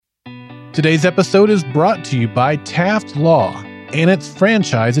Today's episode is brought to you by Taft Law and its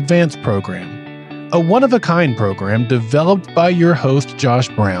Franchise Advance program, a one-of-a-kind program developed by your host, Josh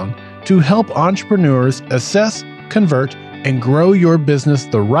Brown, to help entrepreneurs assess, convert, and grow your business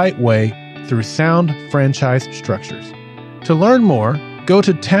the right way through sound franchise structures. To learn more, go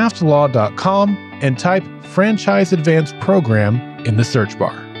to taftlaw.com and type Franchise Advance Program in the search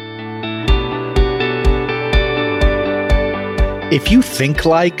bar. If you think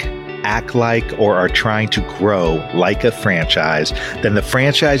like, act like, or are trying to grow like a franchise, then the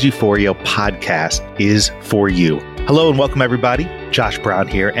Franchise Euphoria podcast is for you. Hello and welcome everybody. Josh Brown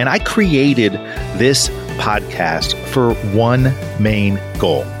here, and I created this podcast for one main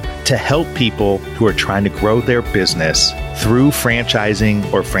goal: to help people who are trying to grow their business through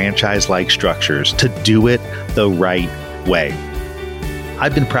franchising or franchise-like structures to do it the right way.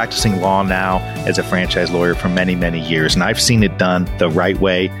 I've been practicing law now as a franchise lawyer for many, many years, and I've seen it done the right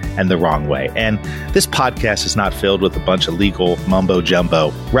way and the wrong way. And this podcast is not filled with a bunch of legal mumbo jumbo.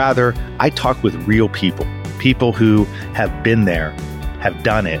 Rather, I talk with real people, people who have been there, have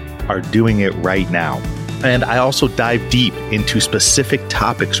done it, are doing it right now. And I also dive deep into specific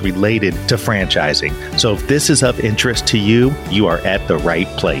topics related to franchising. So if this is of interest to you, you are at the right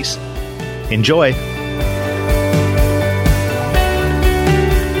place. Enjoy.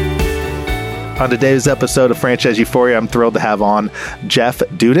 On today's episode of Franchise Euphoria, I'm thrilled to have on Jeff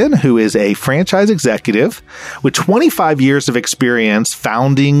Dudan, who is a franchise executive with 25 years of experience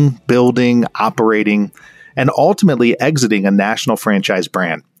founding, building, operating, and ultimately exiting a national franchise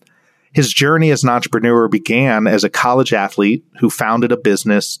brand. His journey as an entrepreneur began as a college athlete who founded a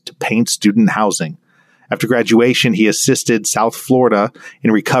business to paint student housing. After graduation, he assisted South Florida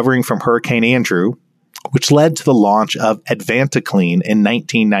in recovering from Hurricane Andrew, which led to the launch of AdvantaClean in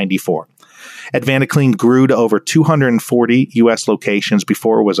 1994. AdvantaClean grew to over 240 U.S. locations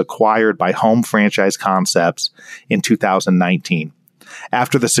before it was acquired by Home Franchise Concepts in 2019.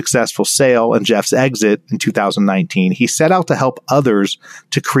 After the successful sale and Jeff's exit in 2019, he set out to help others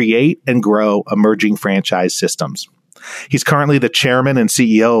to create and grow emerging franchise systems. He's currently the chairman and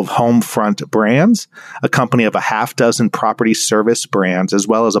CEO of Homefront Brands, a company of a half dozen property service brands, as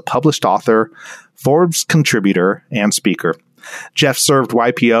well as a published author, Forbes contributor, and speaker. Jeff served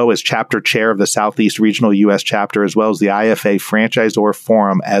YPO as chapter chair of the Southeast Regional U.S. chapter, as well as the IFA Franchisor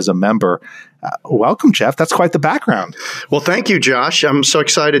Forum as a member. Welcome, Jeff. That's quite the background. Well, thank you, Josh. I'm so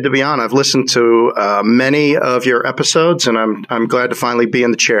excited to be on. I've listened to many of your episodes, and I'm glad to finally be in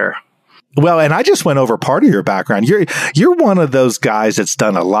the chair. Well, and I just went over part of your background. You're one of those guys that's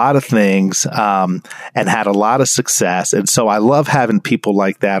done a lot of things and had a lot of success. And so I love having people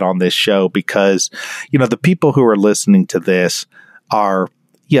like that on this show because, the people who are listening to this are,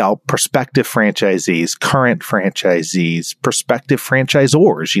 prospective franchisees, current franchisees, prospective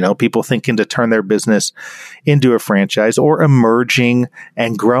franchisors, people thinking to turn their business into a franchise or emerging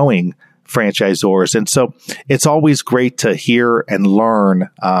and growing franchisors. And so it's always great to hear and learn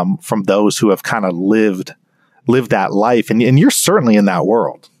from those who have kind of lived that life. And you're certainly in that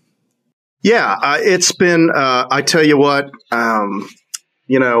world. Yeah, it's been, I tell you what, I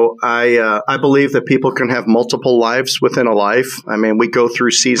believe that people can have multiple lives within a life. I mean, we go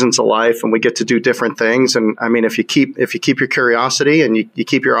through seasons of life and we get to do different things. And I mean, if you keep your curiosity and you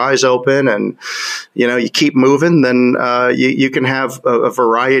keep your eyes open and, you keep moving, then you can have a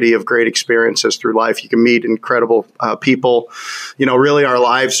variety of great experiences through life. You can meet incredible people. Really our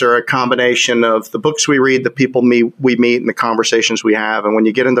lives are a combination of the books we read, the people we meet, and the conversations we have. And when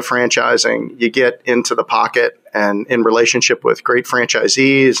you get into franchising, you get into the pocket and in relationship with great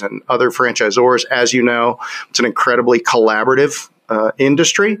franchisees and other franchisors. As you know, it's an incredibly collaborative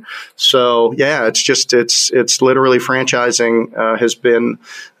industry. So yeah, it's literally franchising has been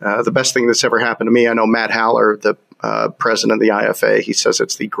the best thing that's ever happened to me. I know Matt Haller, the president of the IFA, he says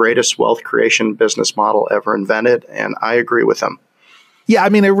it's the greatest wealth creation business model ever invented. And I agree with him. Yeah, I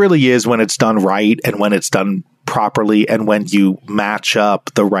mean, it really is when it's done right and when it's done properly and when you match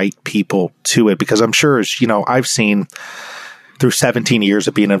up the right people to it. Because I'm sure, I've seen through 17 years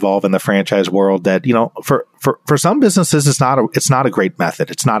of being involved in the franchise world that, for some businesses, it's not a great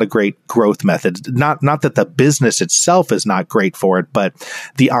method. It's not a great growth method. Not that the business itself is not great for it, but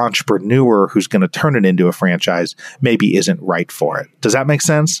the entrepreneur who's going to turn it into a franchise maybe isn't right for it. Does that make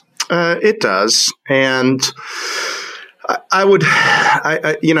sense? It does. And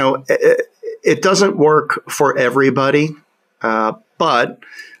it doesn't work for everybody, but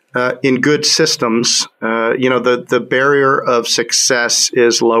in good systems, the barrier of success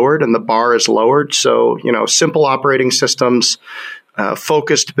is lowered and the bar is lowered. So, simple operating systems,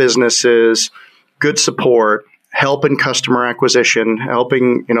 focused businesses, good support, help in customer acquisition,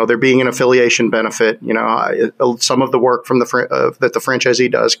 helping, there being an affiliation benefit. Some of the work from that the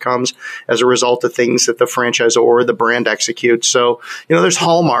franchisee does comes as a result of things that the franchisor or the brand executes. So, there's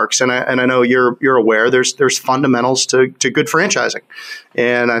hallmarks, and I know you're aware there's fundamentals to good franchising.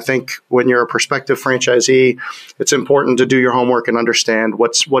 And I think when you're a prospective franchisee, it's important to do your homework and understand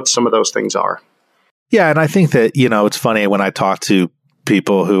what some of those things are. Yeah, and I think that, it's funny when I talk to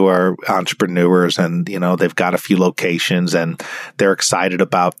people who are entrepreneurs and, they've got a few locations and they're excited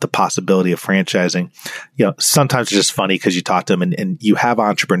about the possibility of franchising. Sometimes it's just funny because you talk to them and you have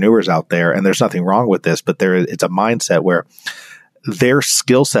entrepreneurs out there, and there's nothing wrong with this, but it's a mindset where their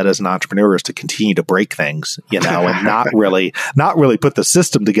skill set as an entrepreneur is to continue to break things, and not really put the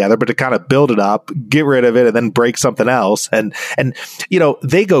system together, but to kind of build it up, get rid of it, and then break something else. And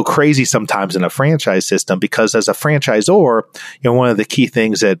they go crazy sometimes in a franchise system because as a franchisor, one of the key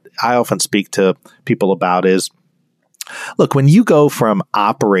things that I often speak to people about is, look, when you go from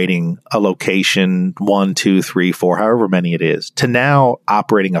operating a location 1, 2, 3, 4, however many it is, to now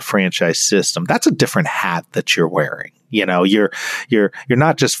operating a franchise system, that's a different hat that you're wearing. You're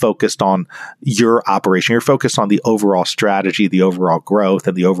not just focused on your operation. You're focused on the overall strategy, the overall growth,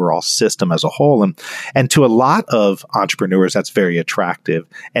 and the overall system as a whole. And to a lot of entrepreneurs, that's very attractive.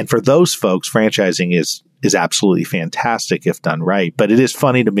 And for those folks, franchising is absolutely fantastic if done right. But it is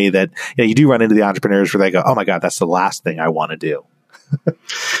funny to me that you do run into the entrepreneurs where they go, "Oh my God, that's the last thing I want to do."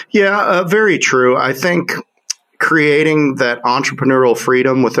 Yeah, very true. I think creating that entrepreneurial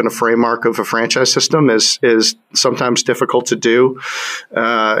freedom within a framework of a franchise system is sometimes difficult to do.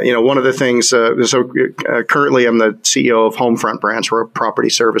 One of the things, currently I'm the CEO of Homefront branch. We're a property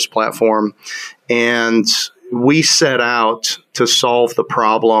service platform, and we set out to solve the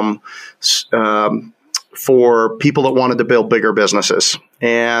problem for people that wanted to build bigger businesses.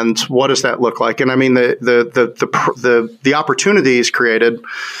 And what does that look like? And I mean, the opportunities created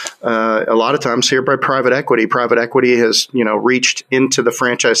a lot of times here by private equity. Private equity has, reached into the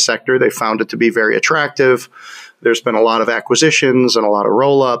franchise sector. They found it to be very attractive. There's been a lot of acquisitions and a lot of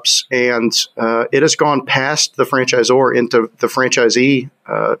roll-ups, and it has gone past the franchisor into the franchisee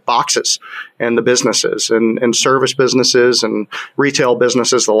boxes and the businesses and service businesses and retail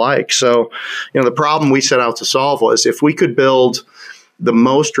businesses alike. So, the problem we set out to solve was if we could build the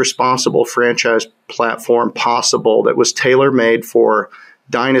most responsible franchise platform possible that was tailor-made for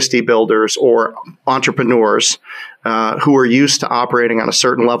dynasty builders or entrepreneurs who are used to operating on a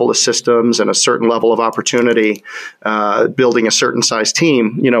certain level of systems and a certain level of opportunity, building a certain size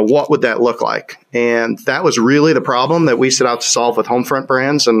team, what would that look like? And that was really the problem that we set out to solve with Homefront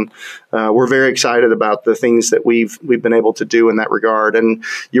brands. And we're very excited about the things that we've been able to do in that regard. And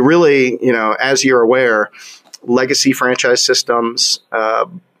you really, as you're aware, legacy franchise systems,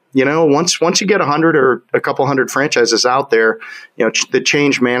 once you get 100 or a couple hundred franchises out there, the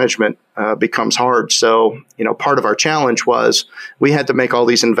change management becomes hard. So, part of our challenge was we had to make all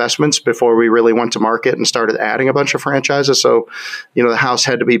these investments before we really went to market and started adding a bunch of franchises. So, the house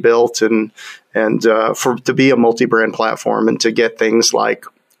had to be built and to be a multi-brand platform and to get things like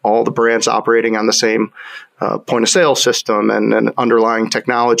all the brands operating on the same point of sale system and an underlying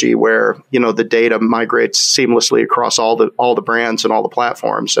technology where, the data migrates seamlessly across all the brands and all the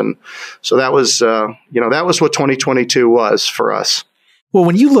platforms. And so that was what 2022 was for us. Well,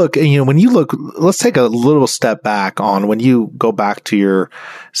 when you look, let's take a little step back on when you go back to your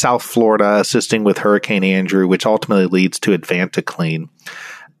South Florida assisting with Hurricane Andrew, which ultimately leads to AdvantaClean.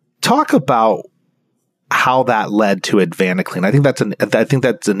 Talk about how that led to AdvantaClean. I think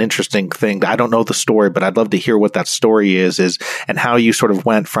that's an interesting thing. I don't know the story, but I'd love to hear what that story is and how you sort of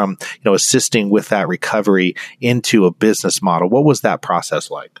went from, assisting with that recovery into a business model. What was that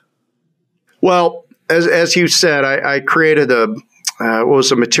process like? Well, as you said, I created what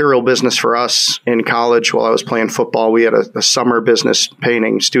was a material business for us in college while I was playing football. We had a summer business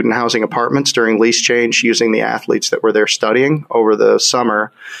painting student housing apartments during lease change using the athletes that were there studying over the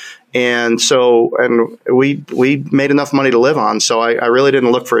summer. And we made enough money to live on. So I really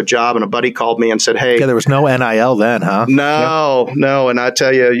didn't look for a job. And a buddy called me and said, "Hey, yeah, there was no NIL then, huh?" No. And I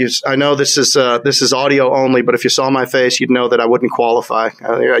tell you, I know this is audio only, but if you saw my face, you'd know that I wouldn't qualify.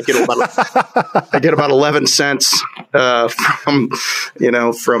 I get about 11 cents from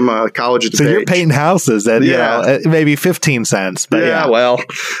college debate. So you're painting houses at maybe 15 cents. But well,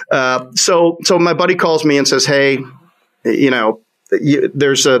 so my buddy calls me and says, "Hey,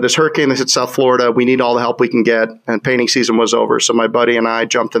 there's this hurricane that hit South Florida. We need all the help we can get. And painting season was over. So my buddy and I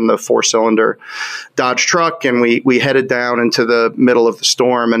jumped in the 4-cylinder Dodge truck and we headed down into the middle of the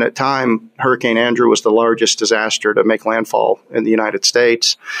storm. And at time, Hurricane Andrew was the largest disaster to make landfall in the United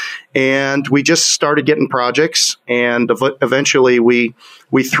States. And we just started getting projects. And eventually we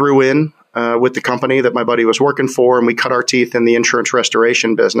threw in with the company that my buddy was working for, and we cut our teeth in the insurance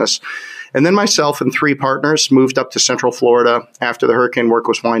restoration business. And then myself and 3 partners moved up to Central Florida after the hurricane work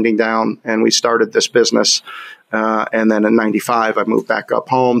was winding down, and we started this business. And then in 95, I moved back up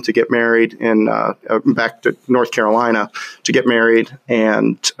home to get married back to North Carolina to get married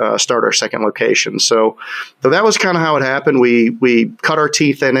and start our second location. So that was kind of how it happened. We cut our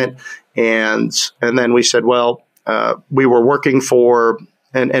teeth in it, and then we said, well, we were working for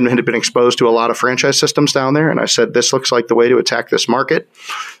and had been exposed to a lot of franchise systems down there. And I said, this looks like the way to attack this market.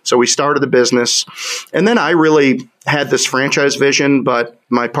 So we started the business. And then I really had this franchise vision, but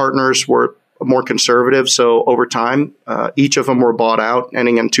my partners were more conservative. So over time, each of them were bought out,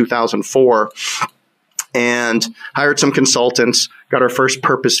 ending in 2004. And hired some consultants, got our first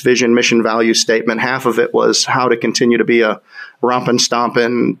purpose, vision, mission, value statement. Half of it was how to continue to be a rompin',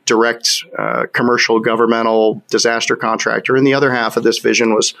 stompin', direct commercial, governmental disaster contractor. And the other half of this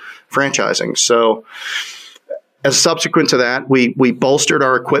vision was franchising. So as subsequent to that, we bolstered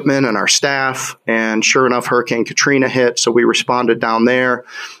our equipment and our staff. And sure enough, Hurricane Katrina hit. So we responded down there.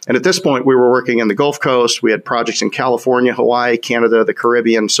 And at this point, we were working in the Gulf Coast. We had projects in California, Hawaii, Canada, the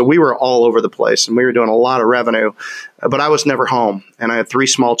Caribbean. So we were all over the place and we were doing a lot of revenue. But I was never home, and I had 3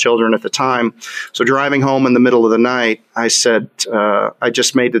 small children at the time. So driving home in the middle of the night, I said, I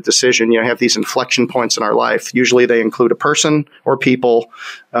just made the decision, I have these inflection points in our life. Usually they include a person or people,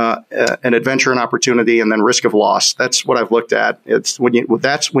 an adventure and opportunity, and then risk of loss. That's what I've looked at. It's when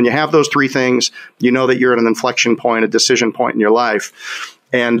you have those 3 things, you know that you're at an inflection point, a decision point in your life.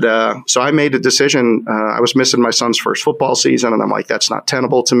 And so I made a decision. I was missing my son's first football season, and I'm like, that's not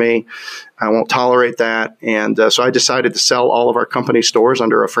tenable to me. I won't tolerate that. And so I decided to sell all of our company stores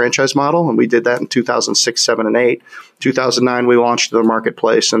under a franchise model, and we did that in 2006, 7, and 8. 2009, we launched the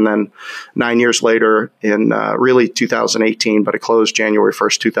marketplace, and then 9 years later, in really 2018, but it closed January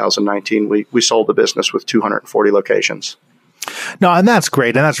 1st, 2019, we sold the business with 240 locations. No, and that's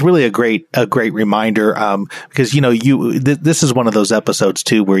great. And that's really a great reminder, because, this is one of those episodes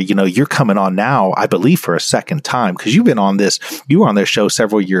too, where, you're coming on now, I believe for a second time, because you were on this show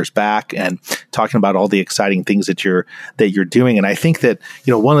several years back and talking about all the exciting things that you're doing. And I think that,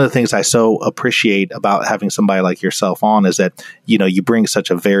 one of the things I so appreciate about having somebody like yourself on is that, you bring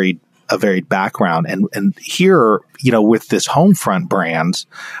such a varied background, and here, with this Homefront brands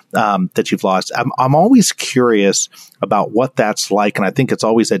that you've lost, I'm always curious about what that's like, and I think it's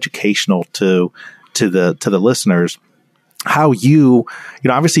always educational to the listeners. How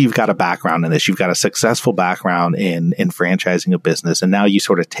obviously you've got a background in this, you've got a successful background in franchising a business, and now you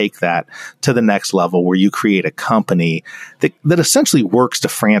sort of take that to the next level where you create a company that essentially works to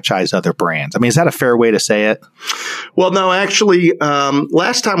franchise other brands. I mean, is that a fair way to say it? Well, no, actually,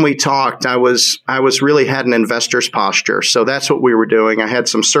 last time we talked, I was really had an investor's posture. So that's what we were doing. I had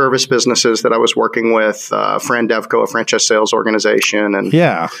some service businesses that I was working with, Fran Devco, a franchise sales organization, and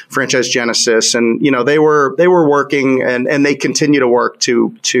Franchise Genesis. And, they were working and they continue to work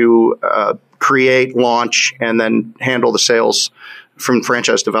to create, launch, and then handle the sales from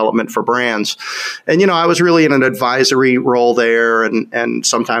franchise development for brands. And, I was really in an advisory role there and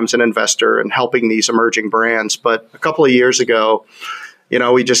sometimes an investor and helping these emerging brands. But a couple of years ago,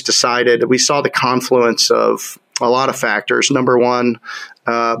 we just decided, we saw the confluence of a lot of factors. Number one,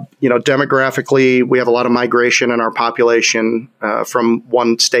 demographically, we have a lot of migration in our population from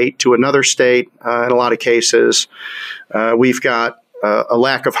one state to another state. In a lot of cases, we've got a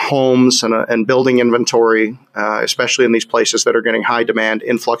lack of homes and building inventory, especially in these places that are getting high demand,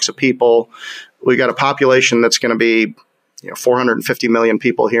 influx of people. We've got a population that's going to be 450 million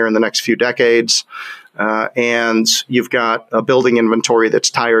people here in the next few decades. And you've got a building inventory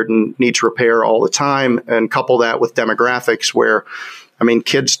that's tired and needs repair all the time. And couple that with demographics where,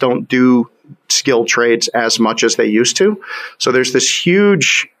 kids don't do skilled trades as much as they used to. So there's this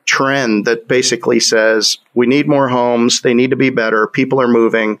huge trend that basically says we need more homes, they need to be better, people are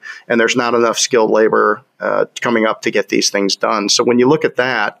moving, and there's not enough skilled labor coming up to get these things done. So when you look at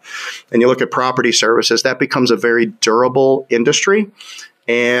that and you look at property services, that becomes a very durable industry.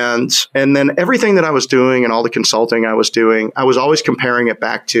 And then everything that I was doing and all the consulting I was doing, I was always comparing it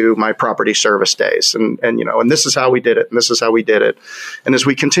back to my property service days. And this is how we did it. And this is how we did it. And as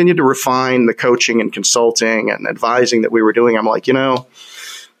we continued to refine the coaching and consulting and advising that we were doing, I'm like,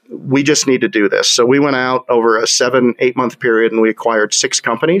 we just need to do this. So we went out over a 7-8 month period and we acquired 6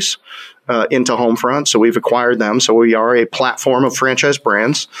 companies into Homefront. So we've acquired them. So we are a platform of franchise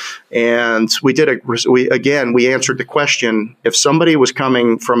brands. And we answered the question, if somebody was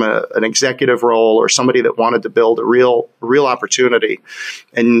coming from an executive role or somebody that wanted to build a real opportunity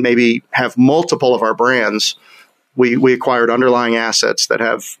and maybe have multiple of our brands, we acquired underlying assets that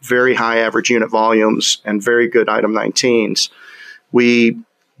have very high average unit volumes and very good item 19s. We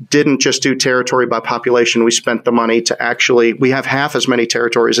didn't just do territory by population. We spent the money to we have half as many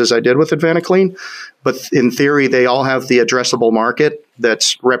territories as I did with AdvantaClean, but in theory, they all have the addressable market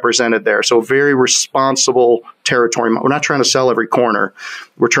that's represented there. So very responsible territory. We're not trying to sell every corner.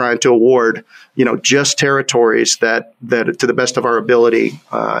 We're trying to award, just territories that to the best of our ability,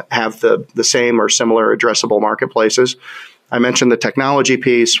 have the same or similar addressable marketplaces. I mentioned the technology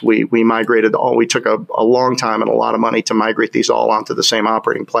piece. We migrated we took a long time and a lot of money to migrate these all onto the same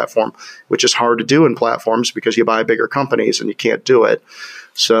operating platform, which is hard to do in platforms because you buy bigger companies and you can't do it.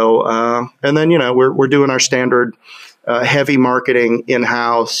 So, and then, we're doing our standard heavy marketing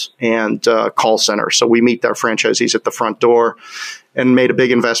in-house and call center. So we meet our franchisees at the front door and made a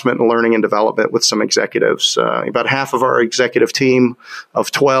big investment in learning and development with some executives. About half of our executive team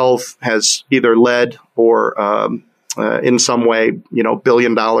of 12 has either led or in some way,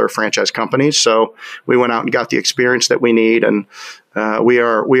 billion-dollar franchise companies. So we went out and got the experience that we need, and we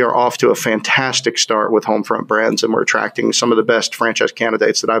are off to a fantastic start with Homefront Brands, and we're attracting some of the best franchise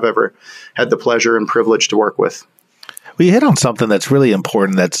candidates that I've ever had the pleasure and privilege to work with. We hit on something that's really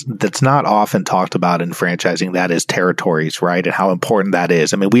important that's not often talked about in franchising, that is territories, right? And how important that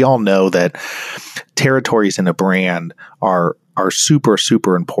is. I mean, we all know that territories in a brand are super,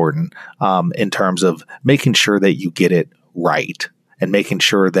 super important in terms of making sure that you get it right and making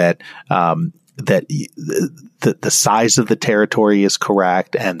sure that the size of the territory is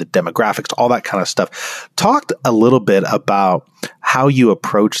correct and the demographics, all that kind of stuff. Talked a little bit about how you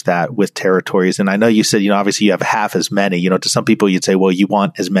approach that with territories. And I know you said, obviously you have half as many, to some people you'd say, well, you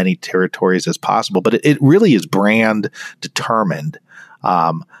want as many territories as possible, but it really is brand determined,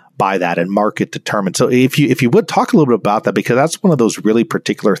 by that and market determined. So if you would talk a little bit about that, because that's one of those really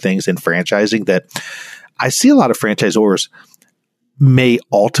particular things in franchising that I see a lot of franchisors may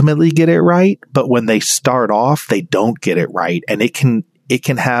ultimately get it right, but when they start off, they don't get it right. And it can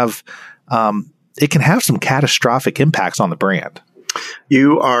have some catastrophic impacts on the brand.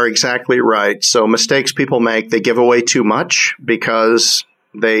 You are exactly right. So mistakes people make, they give away too much because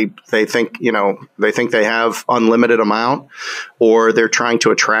they think they have unlimited amount, or they're trying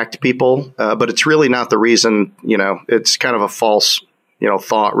to attract people. But it's really not the reason, it's kind of a false,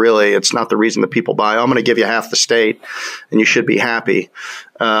 thought, really. It's not the reason that people buy. I'm going to give you half the state and you should be happy.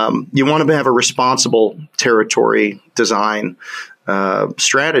 You want to have a responsible territory design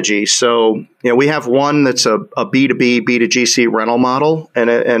strategy. So, we have one that's a B2B, B2GC rental model.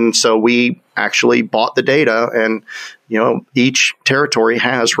 And so we actually bought the data, and, each territory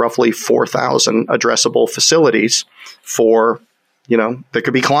has roughly 4,000 addressable facilities for, that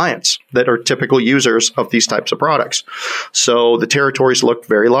could be clients that are typical users of these types of products. So the territories look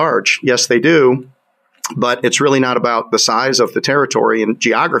very large. Yes, they do. But it's really not about the size of the territory and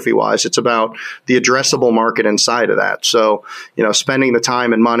geography wise. It's about the addressable market inside of that. So, spending the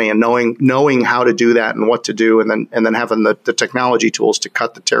time and money and knowing how to do that and what to do, and then having the technology tools to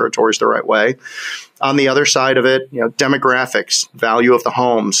cut the territories the right way. On the other side of it, demographics, value of the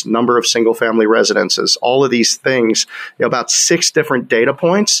homes, number of single family residences, all of these things, about 6 different data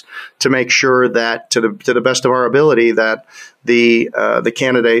points to make sure that to the best of our ability that the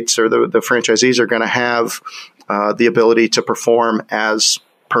candidates or the franchisees are going to have the ability to perform as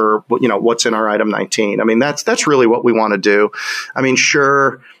per what's in our item 19. I mean, that's really what we want to do. I mean,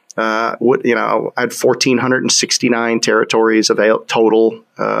 sure. I had 1,469 territories total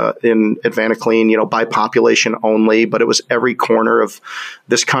in AdvantaClean, by population only, but it was every corner of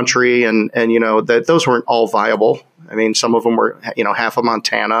this country, and that those weren't all viable. I mean, some of them were, half of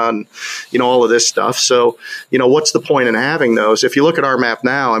Montana and, all of this stuff. So, what's the point in having those? If you look at our map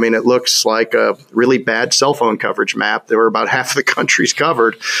now, I mean, it looks like a really bad cell phone coverage map. There were about half of the country's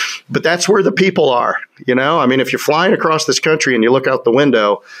covered, but that's where the people are. I mean, if you're flying across this country and you look out the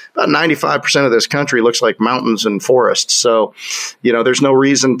window, about 95% of this country looks like mountains and forests. So, there's no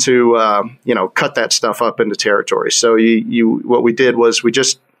reason to, cut that stuff up into territories. So what we did was we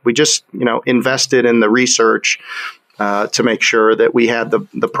just invested in the research to make sure that we had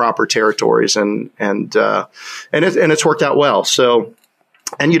the proper territories, and it's worked out well. So,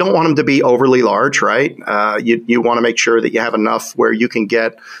 and you don't want them to be overly large, right? You want to make sure that you have enough where you can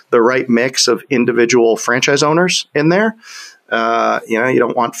get the right mix of individual franchise owners in there. You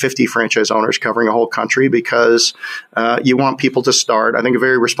don't want 50 franchise owners covering a whole country because you want people to start. I think a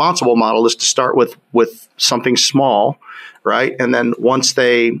very responsible model is to start with something small, right? And then once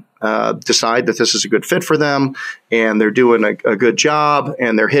they decide that this is a good fit for them and they're doing a good job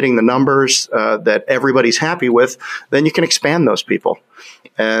and they're hitting the numbers that everybody's happy with, then you can expand those people.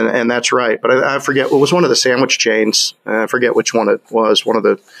 And that's right. But I forget, it was one of the sandwich chains. I forget which one it was, one of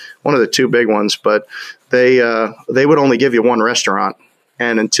the two big ones, but they would only give you one restaurant.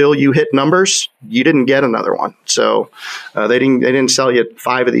 And until you hit numbers, you didn't get another one. So they didn't sell you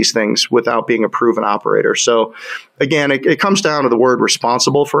 5 of these things without being a proven operator. So again, it comes down to the word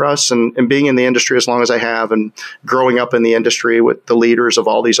responsible for us, and being in the industry as long as I have, and growing up in the industry with the leaders of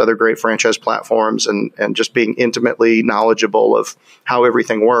all these other great franchise platforms, and just being intimately knowledgeable of how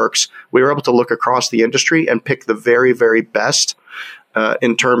everything works. We were able to look across the industry and pick the very, very best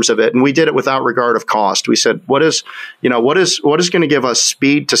in terms of it. And we did it without regard of cost. We said, what is going to give us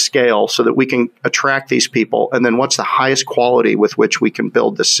speed to scale so that we can attract these people? And then what's the highest quality with which we can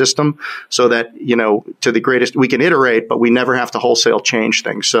build the system so that, to the greatest, we can iterate, but we never have to wholesale change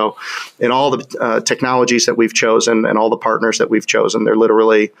things. So in all the technologies that we've chosen and all the partners that we've chosen, they're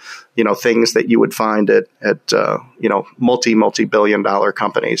literally, things that you would find at multi-billion dollar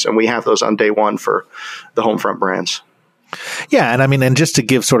companies. And we have those on day one for the Homefront brands. Yeah, and I mean, and just to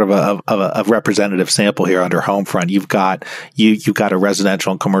give sort of a representative sample here under Homefront, you've got a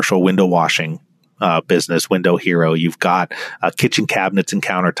residential and commercial window washing business, Window Hero. You've got kitchen cabinets and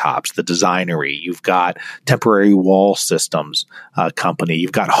countertops, the Designery. You've got temporary wall systems company.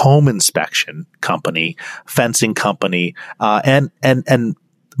 You've got home inspection company, fencing company, and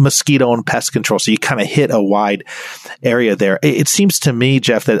mosquito and pest control. So you kind of hit a wide area there. It seems to me,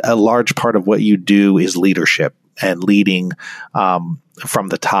 Jeff, that a large part of what you do is leadership and leading from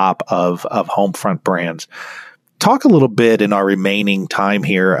the top of Homefront brands. Talk a little bit in our remaining time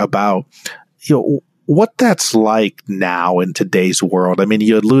here about what that's like now in today's world. I mean,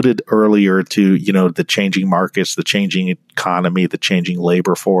 you alluded earlier to the changing markets, the changing economy, the changing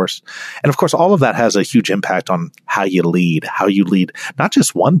labor force, and of course, all of that has a huge impact on how you lead not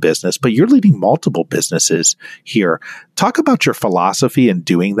just one business, but you're leading multiple businesses here. Talk about your philosophy in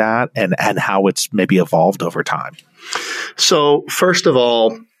doing that and how it's maybe evolved over time. So first of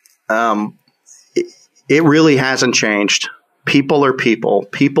all, it really hasn't changed. People are people.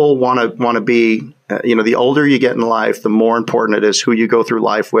 People want to be, the older you get in life, the more important it is who you go through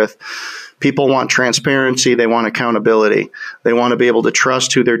life with. People want transparency. They want accountability. They want to be able to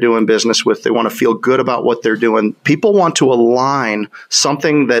trust who they're doing business with. They want to feel good about what they're doing. People want to align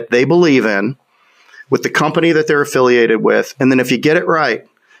something that they believe in with the company that they're affiliated with. And then if you get it right,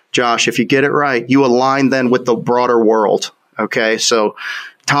 Josh, you align then with the broader world. Okay. So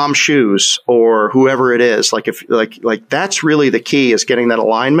Tom Shoes or whoever it is, like that's really the key, is getting that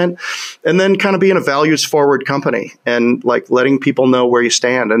alignment, and then kind of being a values forward company and like letting people know where you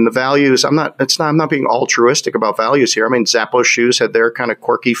stand. And the values, I'm not being altruistic about values here. I mean, Zappos Shoes had their kind of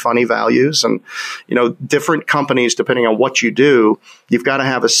quirky, funny values, and different companies, depending on what you do, you've got to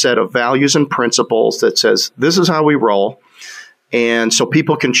have a set of values and principles that says this is how we roll. And so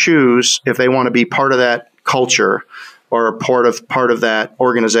people can choose if they want to be part of that culture or part of that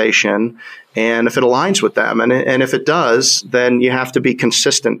organization, and if it aligns with them, and if it does, then you have to be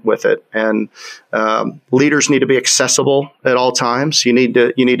consistent with it. And leaders need to be accessible at all times. You need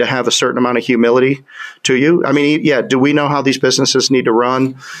to have a certain amount of humility to you. I mean, yeah, do we know how these businesses need to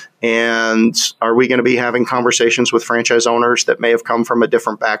run? And are we going to be having conversations with franchise owners that may have come from a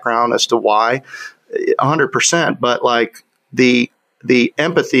different background as to why? 100%. But like the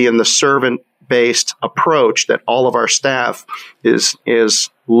empathy and the servant-based approach that all of our staff is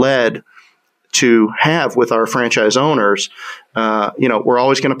led to have with our franchise owners, we're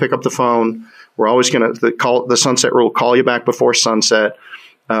always going to pick up the phone. We're always going to call the sunset rule, call you back before sunset.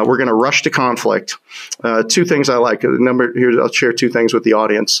 We're going to rush to conflict. 2 things I like. Here, I'll share 2 things with the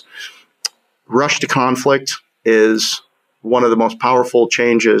audience. Rush to conflict is one of the most powerful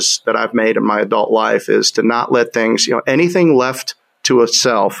changes that I've made in my adult life, is to not let things, anything left to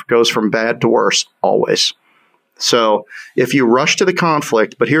itself goes from bad to worse always. So if you rush to the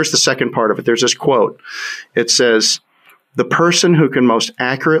conflict, but here's the second part of it. There's this quote. It says, "The person who can most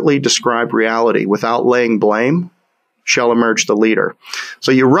accurately describe reality without laying blame shall emerge the leader."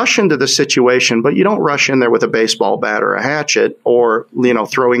 So you rush into the situation, but you don't rush in there with a baseball bat or a hatchet or,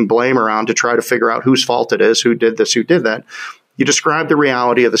 throwing blame around to try to figure out whose fault it is, who did this, who did that. You describe the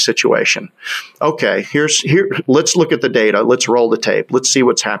reality of the situation. Okay, let's look at the data. Let's roll the tape. Let's see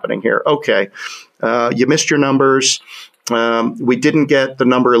what's happening here. Okay, you missed your numbers. we didn't get the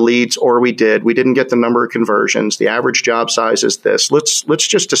number of leads, or we didn't get the number of conversions. The average job size is this. Let's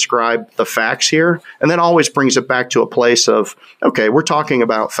just describe the facts here. And then always brings it back to a place of, okay, we're talking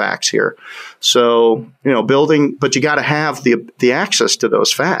about facts here. So, building, but you got to have the access to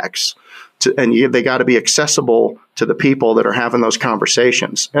those facts. They got to be accessible to the people that are having those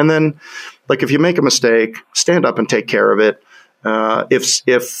conversations. And then, like, if you make a mistake, stand up and take care of it.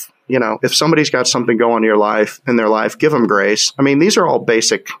 If somebody's got something going in their life, give them grace. I mean, these are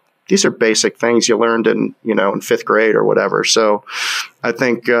basic things you learned in fifth grade or whatever. So I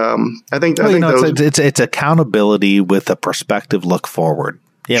think it's accountability with a perspective look forward.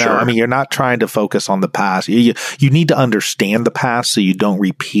 Sure. I mean, you're not trying to focus on the past. You need to understand the past so you don't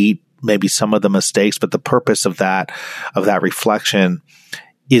repeat maybe some of the mistakes, but the purpose of that reflection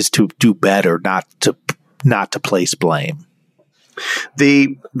is to do better, not to place blame.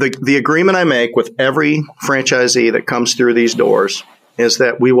 The agreement I make with every franchisee that comes through these doors is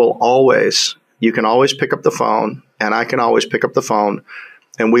that you can always pick up the phone, and I can always pick up the phone,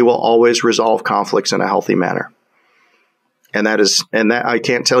 and we will always resolve conflicts in a healthy manner. And that I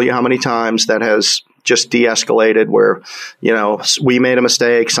can't tell you how many times that has just de-escalated where, we made a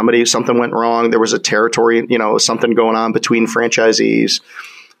mistake, something went wrong, there was a territory, something going on between franchisees,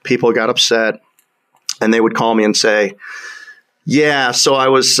 people got upset, and they would call me and say, yeah, so I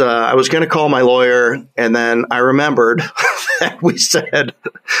was going to call my lawyer, and then I remembered that we said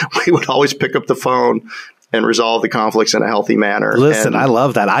we would always pick up the phone and resolve the conflicts in a healthy manner. Listen, I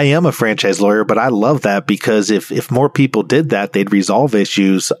love that. I am a franchise lawyer, but I love that because if more people did that, they'd resolve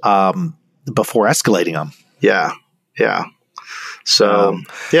issues before escalating them. Yeah. So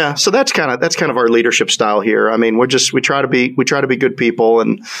so that's kind of our leadership style here. I mean, we try to be good people,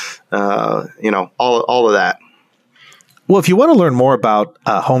 and all of that. Well, if you want to learn more about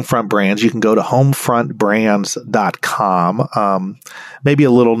Homefront Brands, you can go to homefrontbrands.com. Maybe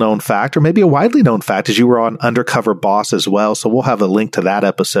a little known fact, or maybe a widely known fact, is you were on Undercover Boss as well. So we'll have a link to that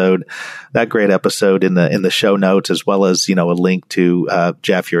episode, that great episode in the show notes, as well as, a link to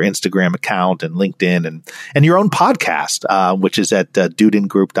Jeff, your Instagram account and LinkedIn and your own podcast, which is at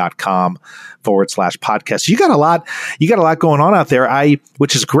dudangroup.com/podcast. You got a lot going on out there,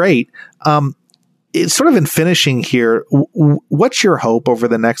 which is great. It's sort of in finishing here. What's your hope over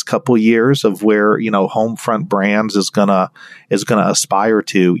the next couple of years of where, Homefront Brands is gonna aspire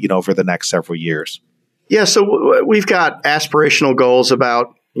to, over the next several years? Yeah. So we've got aspirational goals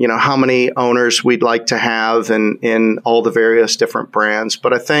about, how many owners we'd like to have in all the various different brands.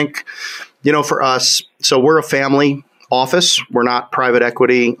 But I think, for us, so we're a family office. We're not private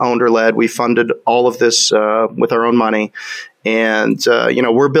equity owned or led. We funded all of this with our own money. And,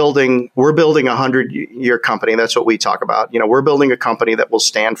 we're building a 100-year company. That's what we talk about. We're building a company that will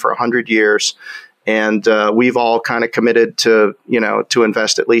stand for 100 years. And we've all kind of committed to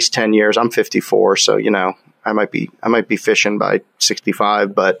invest at least 10 years. I'm 54, so, I might be fishing by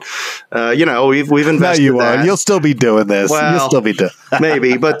 65, but we've invested. No, you are. You'll still be doing this. Well, you'll still be doing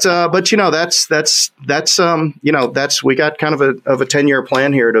maybe, but we got kind of a 10-year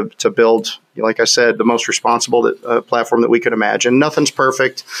plan here to build, like I said, the most responsible platform that we could imagine. Nothing's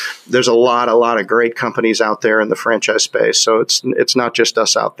perfect. There's a lot of great companies out there in the franchise space, so it's not just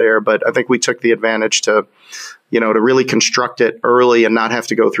us out there. But I think we took the advantage to really construct it early and not have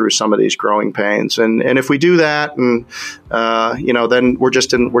to go through some of these growing pains. And if we do that, and then we're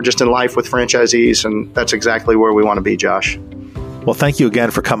just in life with franchisees, and that's exactly where we want to be, Josh. Well, thank you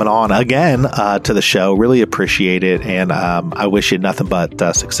again for coming on again to the show. Really appreciate it. And I wish you nothing but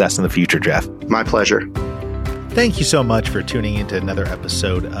success in the future, Jeff. My pleasure. Thank you so much for tuning into another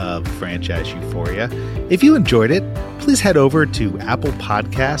episode of Franchise Euphoria. If you enjoyed it, please head over to Apple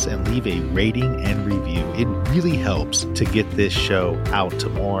Podcasts and leave a rating and review. It really helps to get this show out to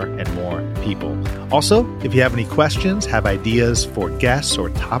more and more people. Also, if you have any questions, have ideas for guests or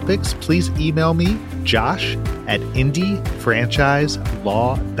topics, please email me,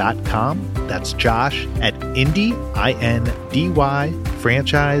 josh@indyfranchiselaw.com. That's Josh at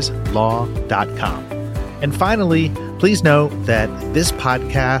indyfranchiselaw.com. And finally, please note that this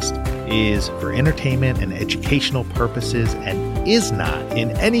podcast is for entertainment and educational purposes and is not in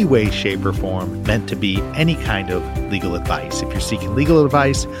any way, shape, or form meant to be any kind of legal advice. If you're seeking legal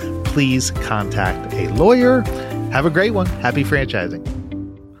advice, please contact a lawyer. Have a great one. Happy franchising.